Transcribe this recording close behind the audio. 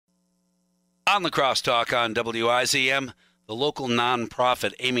On the Crosstalk on WIZM, the local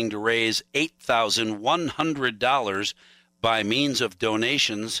nonprofit aiming to raise $8,100 by means of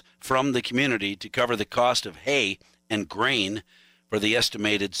donations from the community to cover the cost of hay and grain for the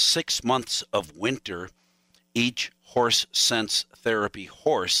estimated 6 months of winter. Each HorseSense therapy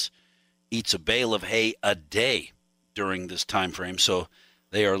horse eats a bale of hay a day during this time frame, so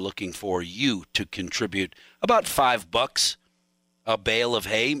they are looking for you to contribute about $5 a bale of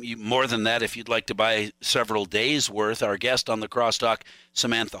hay. More than that if you'd like to buy several days' worth. Our guest on the Crosstalk,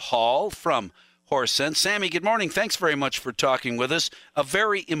 Samantha Hall from HorseSense. Sammy, good morning. Thanks very much for talking with us. A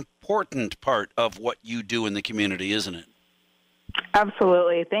very important part of what you do in the community, isn't it?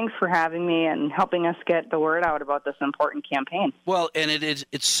 Absolutely. Thanks for having me and helping us get the word out about this important campaign. Well, and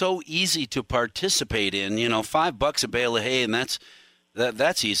it's so easy to participate in. You know, $5 a bale of hay, and that's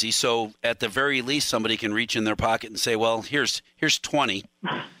easy. So at the very least, somebody can reach in their pocket and say, "Well, here's 20."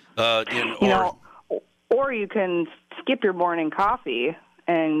 Or you can skip your morning coffee,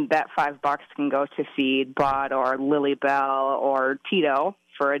 and that $5 can go to feed Bud or Lily Bell or Tito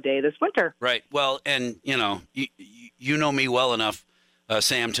for a day this winter. Right. Well, and you know me well enough,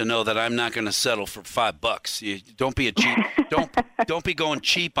 Sam, to know that I'm not going to settle for $5. You don't be a cheap. Don't be going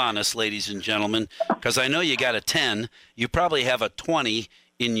cheap on us, ladies and gentlemen, because I know you got a 10. You probably have a 20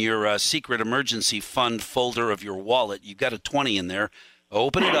 in your secret emergency fund folder of your wallet. You've got a 20 in there.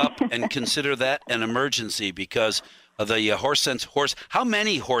 Open it up and consider that an emergency because of the HorseSense horse. How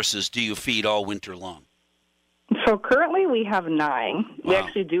many horses do you feed all winter long? So currently we have 9. Wow. We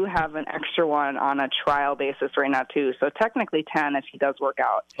actually do have an extra one on a trial basis right now, too. So technically 10 if he does work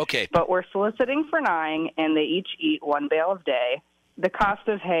out. Okay. But we're soliciting for 9, and they each eat 1 bale of day. The cost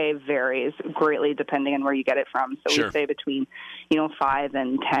of hay varies greatly depending on where you get it from. So Sure. we say between, $5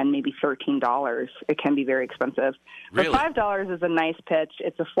 and $10, maybe $13. It can be very expensive. But Really? $5 is a nice pitch.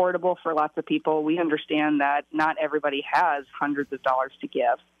 It's affordable for lots of people. We understand that not everybody has hundreds of dollars to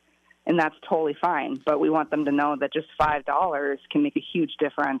give. And that's totally fine. But we want them to know that just $5 can make a huge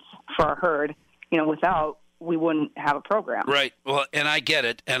difference for our herd. Without, we wouldn't have a program. Right. Well, and I get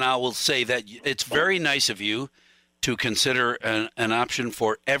it. And I will say that it's very nice of you to consider an option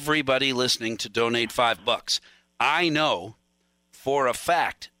for everybody listening to donate $5. I know for a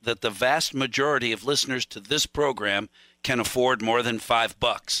fact that the vast majority of listeners to this program can afford more than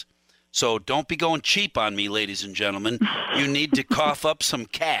 $5. So don't be going cheap on me, ladies and gentlemen. You need to cough up some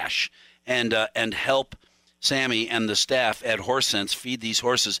cash and help Sammy and the staff at HorseSense feed these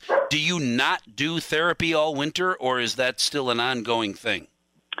horses. Do you not do therapy all winter, or is that still an ongoing thing?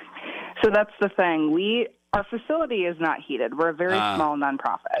 So that's the thing. Our facility is not heated. We're a very small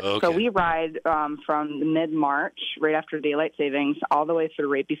nonprofit. Okay. So we ride from mid-March, right after daylight savings, all the way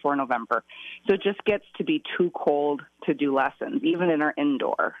through right before November. So it just gets to be too cold to do lessons, even in our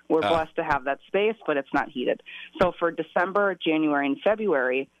indoor. We're blessed to have that space, but it's not heated. So for December, January, and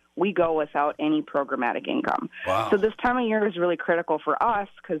February, we go without any programmatic income. Wow. So this time of year is really critical for us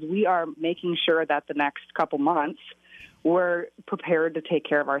because we are making sure that the next couple months we're prepared to take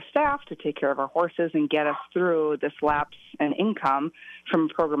care of our staff, to take care of our horses, and get us through this lapse in income from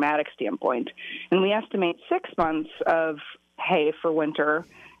a programmatic standpoint. And we estimate 6 months of hay for winter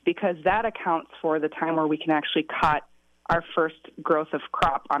because that accounts for the time where we can actually cut our first growth of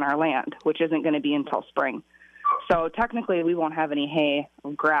crop on our land, which isn't going to be until spring. So technically we won't have any hay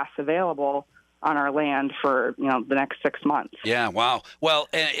or grass available on our land for the next 6 months. Yeah, wow. Well,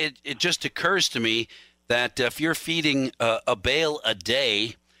 it just occurs to me that if you're feeding a bale a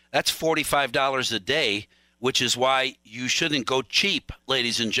day, that's $45 a day, which is why you shouldn't go cheap,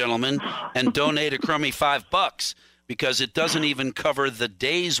 ladies and gentlemen, and donate a crummy $5 because it doesn't even cover the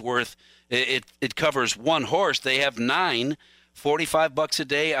day's worth. It covers one horse. They have 9, $45 a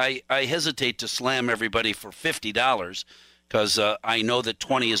day. I hesitate to slam everybody for $50 because I know that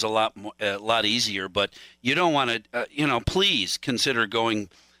 20 is a lot easier, but you don't want to, please consider going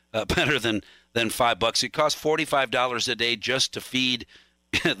better than $5. It costs $45 a day just to feed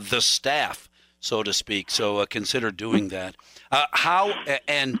the staff, so to speak. So consider doing that. How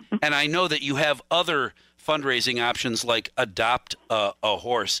and I know that you have other fundraising options like adopt a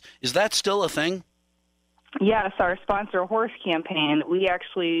horse. Is that still a thing? Yes, our Sponsor a Horse campaign, we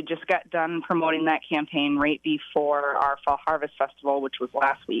actually just got done promoting that campaign right before our Fall Harvest Festival, which was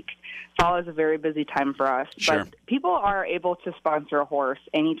last week. Fall is a very busy time for us, Sure. But people are able to sponsor a horse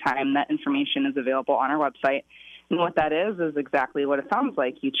anytime. That information is available on our website. And what that is exactly what it sounds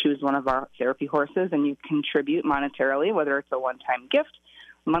like. You choose one of our therapy horses and you contribute monetarily, whether it's a one-time gift,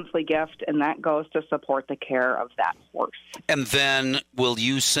 monthly gift, and that goes to support the care of that horse. And then will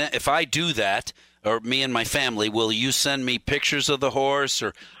you send, if I do that, or me and my family, will you send me pictures of the horse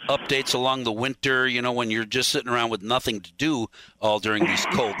or updates along the winter, when you're just sitting around with nothing to do all during these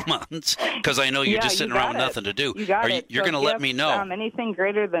cold months? Because I know you're just sitting around with nothing to do. You're going to let me know. Anything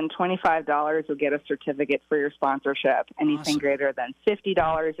greater than $25, you'll get a certificate for your sponsorship. Anything greater than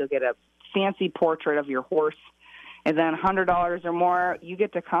 $50, you'll get a fancy portrait of your horse. And then $100 or more, you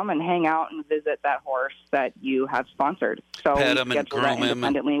get to come and hang out and visit that horse that you have sponsored. So Pet we him and schedule groom that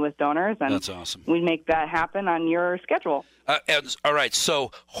independently with donors, and that's awesome. We make that happen on your schedule. All right,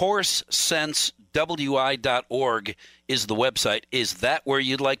 so HorseSenseWI.org is the website. Is that where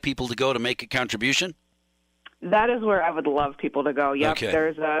you'd like people to go to make a contribution? That is where I would love people to go. Yep, okay.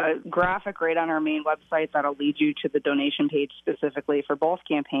 There's a graphic right on our main website that'll lead you to the donation page specifically for both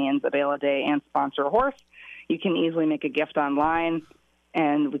campaigns, A Bale a Day and Sponsor a Horse. You can easily make a gift online,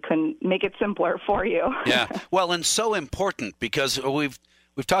 and we couldn't make it simpler for you. Yeah, well, and so important, because we've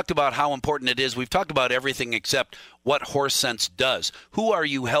talked about how important it is. We've talked about everything except what HorseSense does. Who are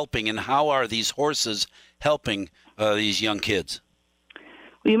you helping, and how are these horses helping these young kids?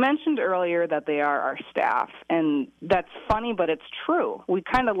 Well, you mentioned earlier that they are our staff, and that's funny, but it's true. We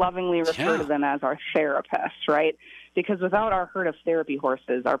kind of lovingly refer to them as our therapists, right? Because without our herd of therapy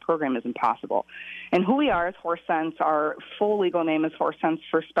horses, our program is impossible. And who we are is HorseSense. Our full legal name is HorseSense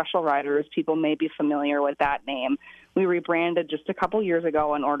for Special Riders. People may be familiar with that name. We rebranded just a couple years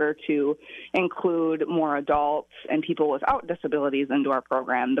ago in order to include more adults and people without disabilities into our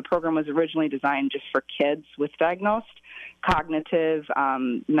program. The program was originally designed just for kids with diagnosed cognitive,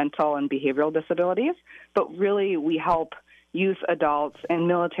 mental, and behavioral disabilities. But really, we help youth, adults, and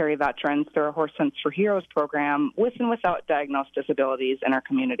military veterans through our HorseSense for Heroes program with and without diagnosed disabilities in our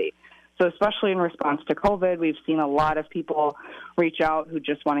community. So especially in response to COVID, we've seen a lot of people reach out who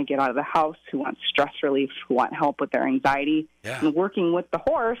just want to get out of the house, who want stress relief, who want help with their anxiety. Yeah. And working with the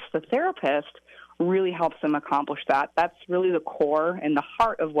horse, the therapist, really helps them accomplish that. That's really the core and the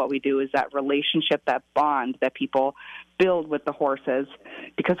heart of what we do, is that relationship, that bond that people build with the horses,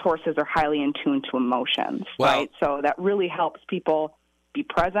 because horses are highly in tune to emotions, right? So that really helps people be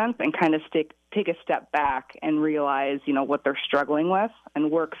present and kind of take a step back and realize, what they're struggling with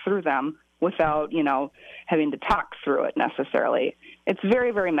and work through them without, having to talk through it necessarily. It's very,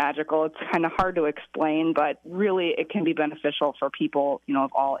 very magical. It's kind of hard to explain, but really it can be beneficial for people,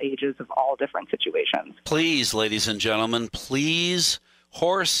 of all ages, of all different situations. Please, ladies and gentlemen, please,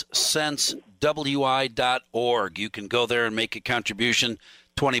 HorseSenseWI.org. You can go there and make a contribution.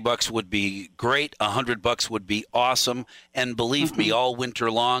 $20 would be great. $100 would be awesome. And believe me, all winter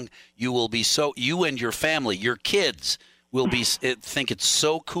long, you and your family, your kids will think it's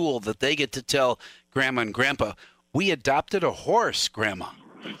so cool that they get to tell Grandma and Grandpa, we adopted a horse, Grandma.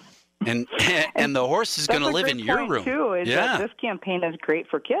 And the horse is going to live in your room. Too, is that this campaign is great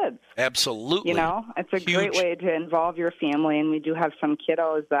for kids. Absolutely. It's a great way to involve your family. And we do have some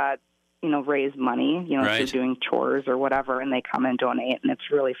kiddos that, raise money, through doing chores or whatever, and they come and donate. And it's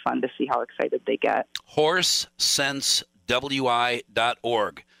really fun to see how excited they get.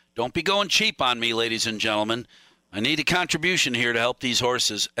 HorseSenseWI.org. Don't be going cheap on me, ladies and gentlemen. I need a contribution here to help these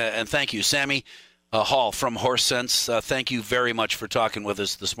horses. And thank you, Sammy Hall from HorseSense. Thank you very much for talking with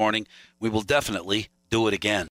us this morning. We will definitely do it again.